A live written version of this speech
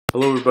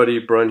Hello everybody,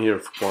 Brian here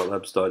from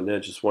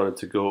quantlabs.net. Just wanted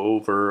to go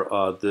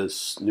over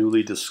this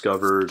newly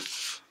discovered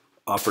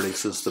operating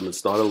system.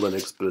 It's not a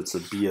Linux, but it's a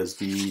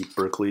BSD,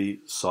 Berkeley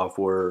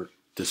software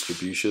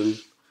distribution.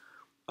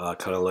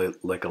 Kind of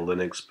like a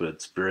Linux, but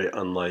it's very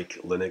unlike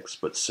Linux,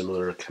 but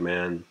similar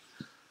command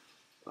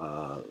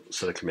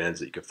set of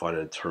commands that you can find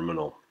in a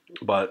terminal.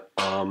 But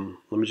let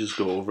me just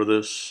go over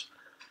this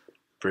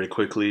very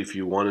quickly. If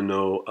you want to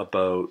know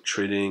about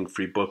trading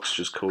free books,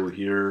 just go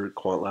here,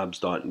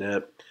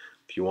 quantlabs.net.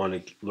 If you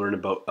want to learn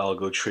about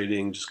algo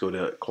trading, just go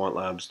to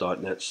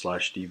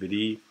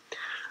quantlabs.net/DVD.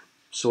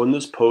 So in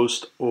this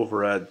post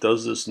over at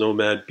Does This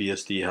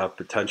NomadBSD Have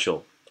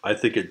Potential? I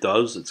think it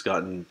does. It's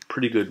gotten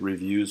pretty good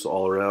reviews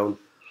all around.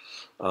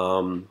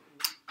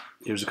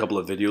 Here's a couple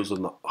of videos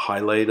on the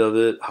highlight of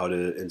it, how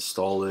to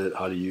install it,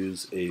 how to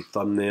use a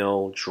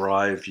thumbnail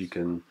drive. You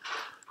can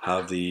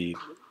have the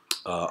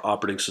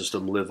operating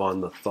system live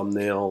on the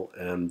thumbnail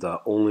and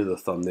only the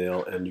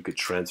thumbnail, and you could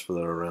transfer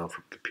that around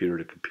from computer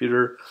to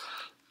computer.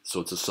 So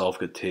it's a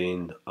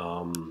self-contained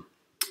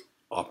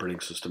operating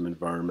system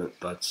environment.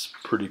 That's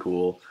pretty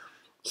cool.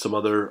 Some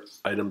other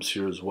items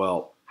here as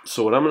well.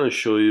 So what I'm going to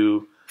show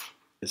you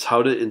is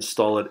how to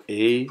install it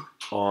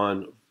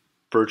on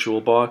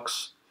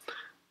VirtualBox,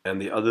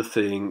 and the other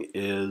thing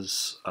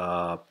is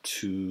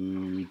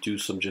to do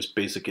some just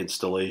basic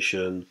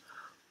installation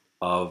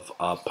of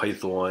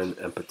Python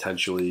and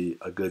potentially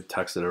a good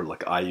text editor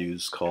like I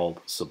use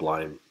called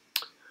Sublime.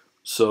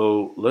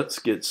 So let's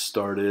get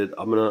started.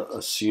 I'm going to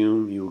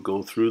assume you'll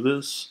go through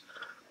this,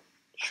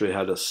 show you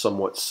how to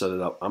somewhat set it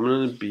up. I'm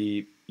going to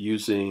be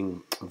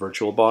using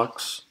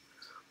VirtualBox.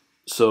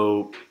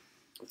 So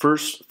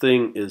first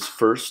thing is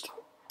first,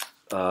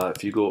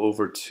 if you go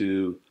over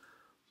to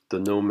the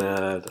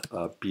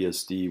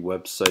NomadBSD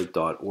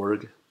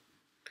website.org,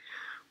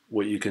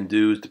 what you can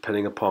do is,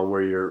 depending upon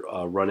where you're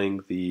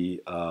running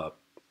the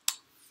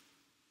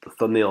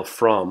thumbnail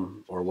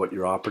from or what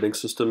your operating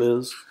system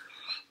is,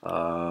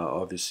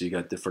 obviously you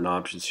got different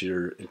options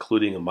here,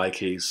 including in my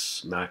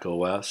case Mac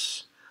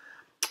OS.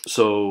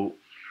 So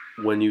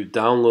when you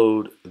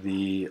download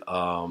the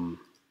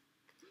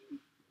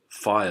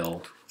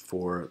file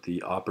for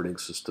the operating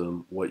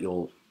system, what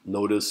you'll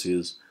notice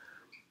is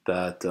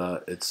that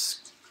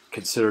it's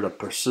considered a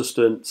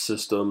persistent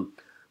system.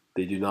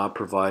 They do not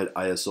provide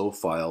ISO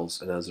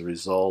files, and as a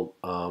result,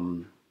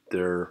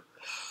 they're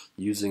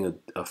using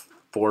a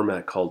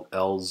format called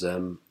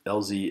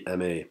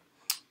LZMA.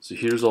 So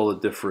here's all the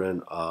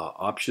different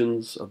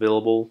options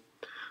available.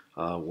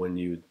 When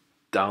you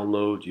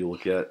download, you'll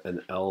get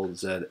an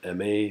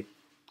LZMA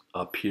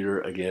up here.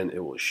 Again,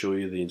 it will show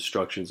you the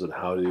instructions on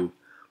how to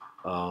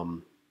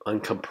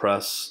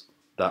uncompress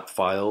that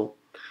file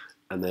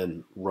and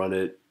then run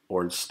it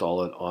or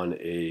install it on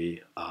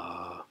a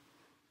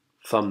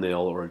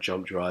thumbnail or a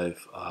jump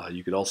drive.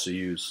 You could also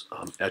use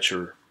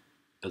Etcher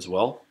as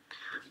well.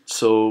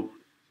 So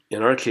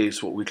in our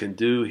case, what we can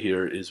do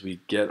here is we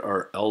get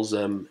our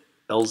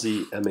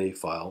LZMA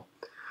file,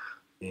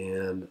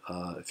 and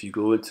if you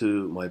go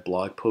into my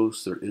blog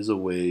post, there is a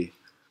way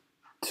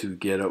to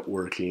get it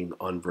working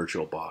on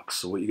VirtualBox.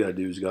 So what you got to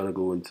do is you got to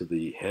go into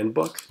the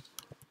handbook,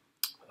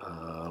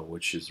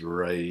 which is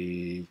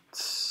right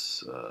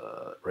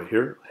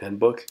here,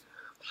 handbook.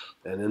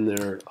 And in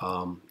there,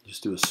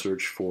 just do a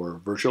search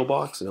for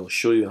VirtualBox, and it'll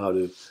show you how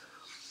to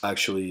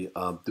actually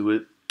do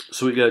it.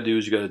 So what you got to do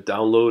is you got to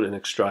download and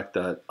extract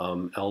that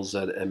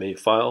LZMA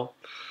file,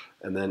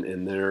 and then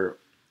in there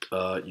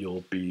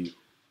you'll be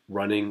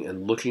running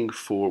and looking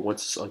for,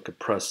 once it's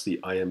uncompressed, the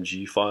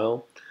IMG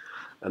file,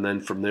 and then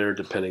from there,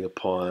 depending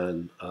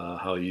upon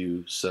how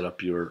you set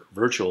up your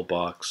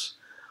VirtualBox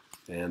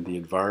and the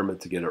environment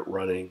to get it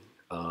running,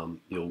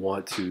 you'll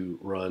want to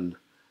run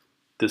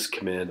this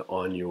command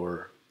on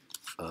your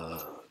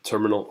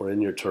terminal or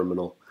in your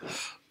terminal,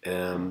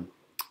 and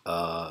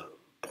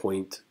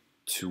point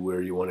to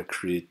where you want to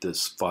create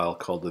this file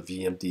called the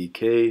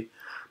VMDK,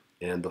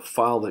 and the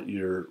file that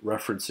you're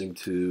referencing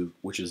to,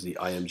 which is the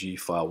IMG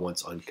file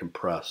once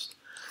uncompressed.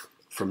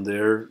 From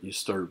there, you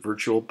start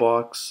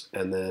VirtualBox,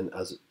 and then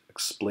as it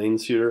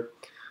explains here,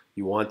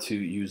 you want to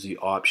use the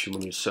option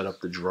when you set up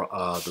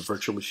the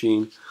virtual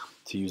machine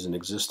to use an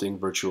existing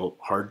virtual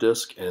hard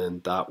disk,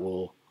 and that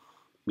will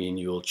mean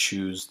you'll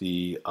choose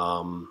the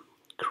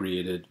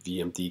created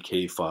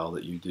VMDK file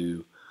that you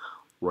do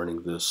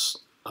running this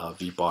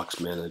vbox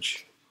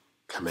manage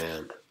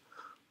command.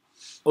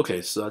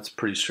 Okay, so that's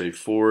pretty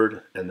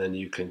straightforward, and then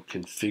you can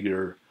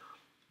configure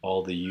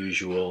all the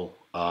usual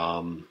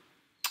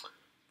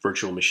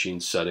virtual machine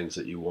settings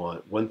that you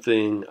want. One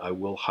thing I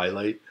will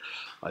highlight,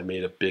 I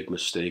made a big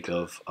mistake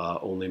of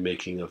only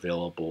making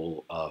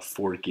available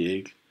 4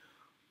 gig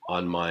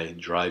on my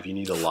drive. You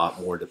need a lot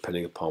more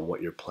depending upon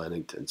what you're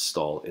planning to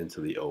install into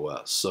the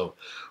OS. So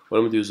what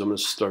I'm going to do is I'm going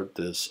to start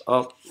this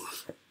up.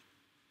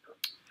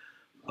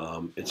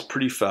 It's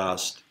pretty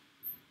fast,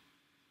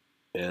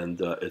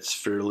 and it's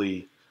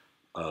fairly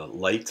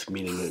light,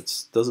 meaning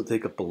it doesn't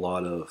take up a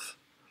lot of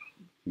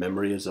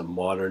memory as a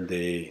modern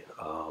day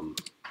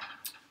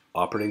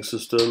operating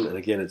system. And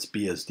again, it's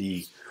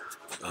BSD,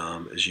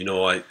 As you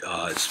know,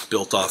 it's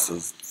built off of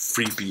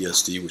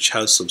FreeBSD, which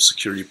has some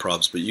security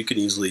problems, but you can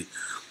easily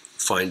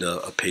find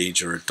a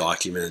page or a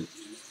document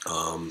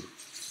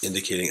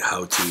indicating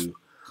how to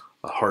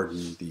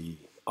harden the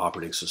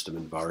operating system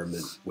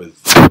environment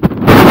with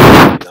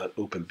not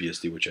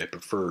OpenBSD, which I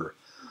prefer,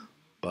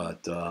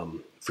 but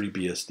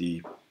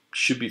FreeBSD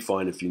should be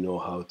fine if you know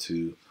how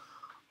to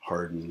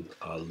harden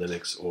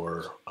Linux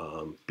or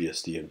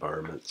BSD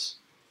environments.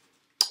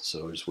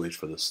 So just wait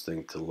for this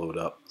thing to load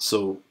up.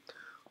 So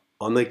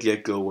on the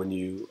get-go, when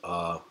you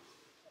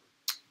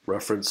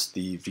reference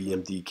the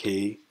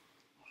VMDK,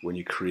 when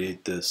you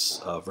create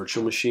this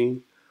virtual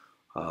machine,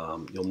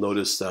 you'll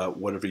notice that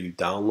whatever you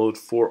download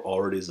for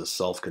already is a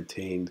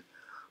self-contained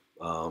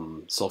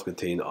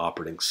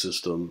operating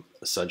system,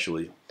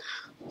 essentially.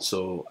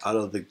 So out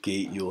of the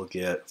gate, you'll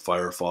get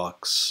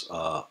Firefox,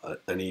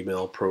 an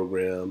email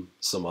program,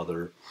 some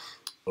other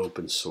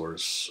open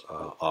source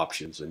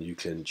options, and you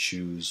can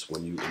choose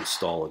when you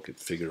install and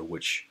configure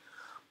which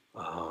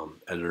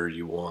editor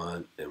you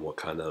want and what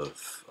kind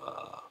of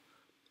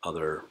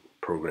other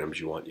programs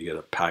you want. You get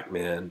a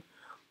Pacman,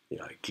 you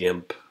got a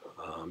GIMP,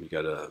 you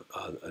got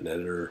an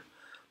editor,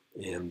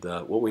 and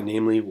what we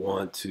namely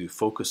want to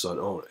focus on.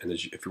 Oh, and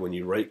when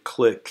you right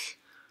click,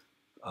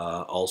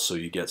 also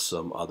you get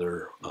some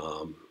other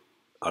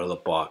out of the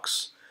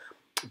box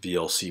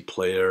VLC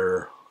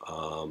player,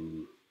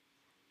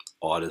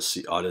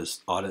 Odyssey, I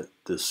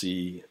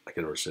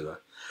can never say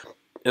that,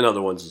 and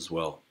other ones as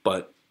well.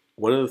 But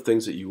one of the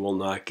things that you will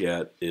not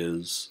get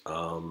is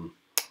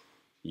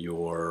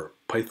your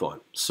Python.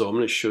 So I'm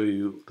going to show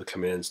you the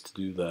commands to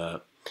do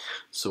that.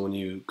 So when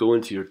you go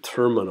into your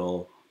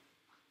terminal,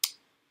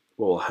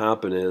 what will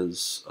happen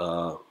is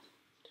I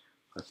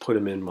put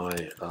them in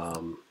my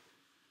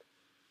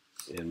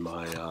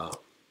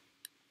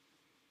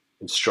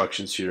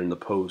instructions here in the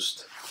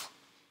post,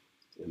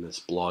 in this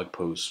blog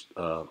post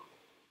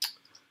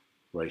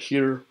right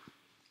here.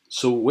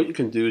 So what you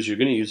can do is you're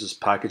going to use this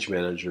package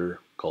manager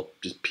called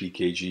just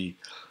pkg,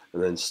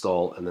 and then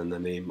install, and then the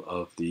name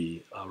of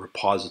the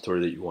repository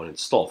that you want to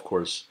install. Of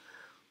course,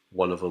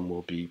 one of them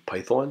will be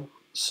Python.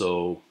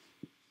 So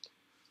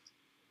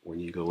when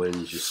you go in,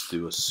 you just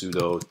do a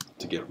sudo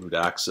to get root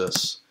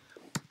access,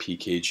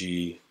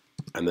 pkg,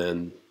 and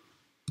then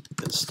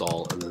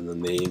install, and then the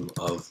name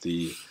of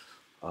the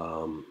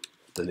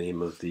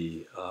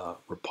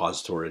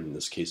repository, in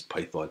this case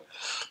Python.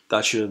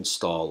 That should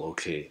install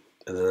okay.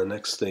 And then the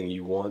next thing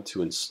you want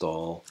to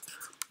install,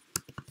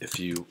 if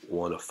you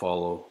want to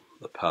follow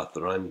the path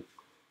that I'm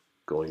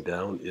going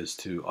down, is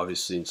to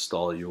obviously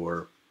install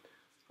your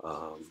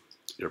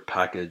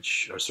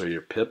package, or sorry,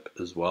 your pip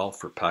as well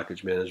for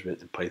package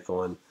management in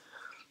Python.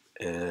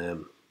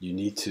 And you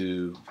need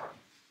to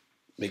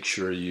make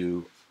sure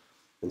you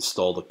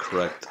install the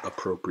correct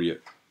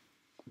appropriate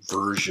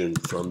version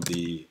from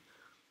the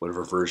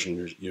whatever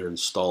version you're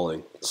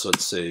installing. So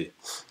let's say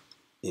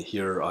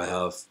here I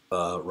have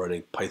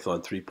running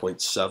Python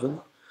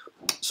 3.7.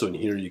 So in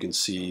here you can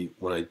see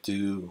when I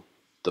do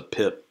the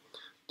pip,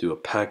 do a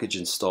package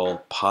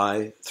install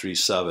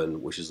py37,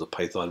 which is the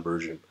Python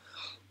version,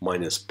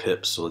 minus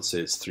pip. So let's say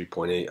it's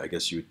 3.8. I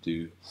guess you would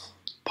do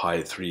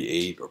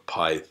py38 or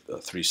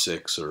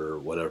py36 or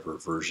whatever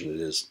version it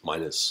is,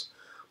 minus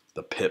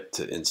the pip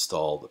to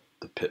install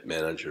the pip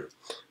manager.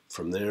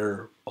 From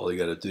there, all you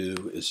got to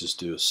do is just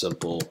do a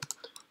simple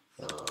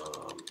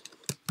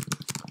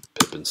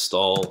pip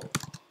install.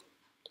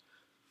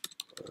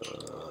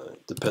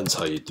 Depends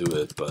how you do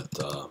it, but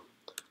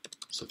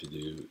so if you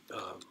do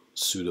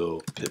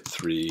sudo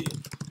pip3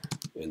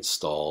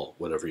 install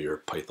whatever your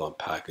Python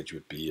package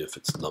would be, if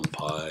it's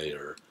NumPy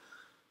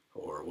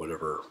or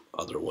whatever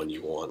other one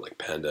you want, like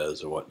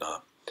pandas or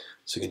whatnot.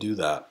 So you can do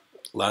that.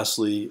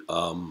 Lastly,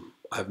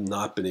 I've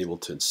not been able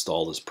to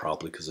install this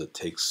properly because it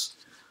takes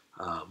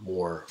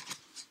more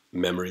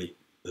memory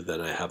than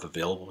I have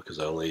available, because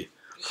I only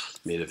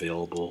made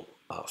available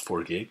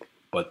 4 gig.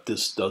 But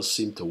this does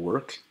seem to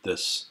work,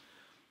 this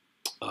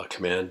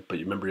command. But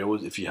remember,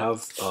 if you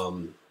have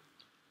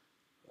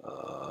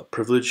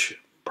privilege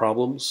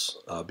problems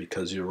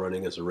because you're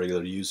running as a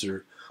regular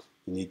user,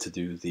 you need to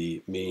do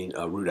the main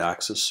root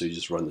access. So you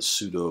just run the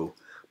sudo.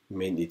 You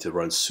may need to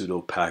run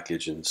sudo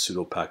package and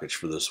sudo package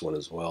for this one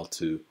as well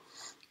to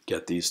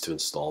get these to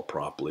install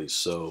properly.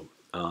 So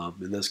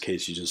in this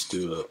case, you just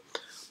do a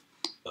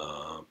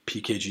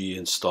pkg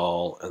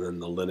install and then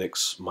the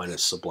Linux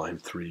minus Sublime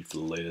 3 for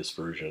the latest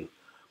version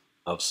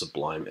of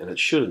Sublime, and it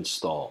should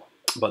install.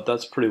 But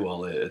that's pretty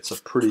well it. It's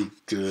a pretty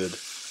good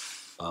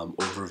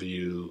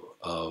overview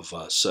of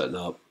setting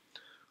up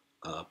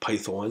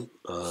Python.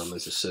 As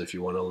I said, if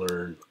you want to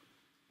learn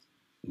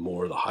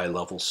more of the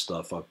high-level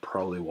stuff, I'd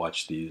probably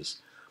watch these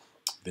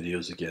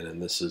videos again.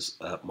 And this is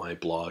at my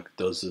blog,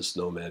 Does This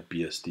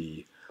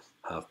NomadBSD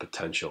Have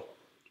Potential?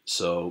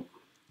 So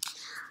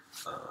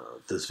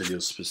this video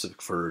is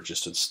specific for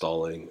just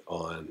installing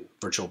on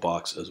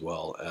VirtualBox, as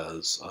well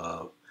as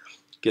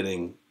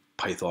getting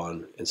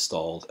Python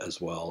installed,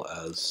 as well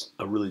as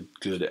a really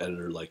good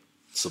editor like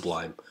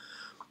Sublime.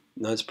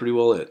 And that's pretty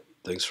well it.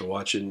 Thanks for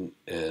watching,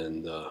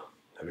 and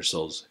have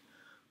yourselves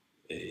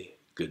a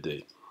good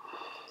day.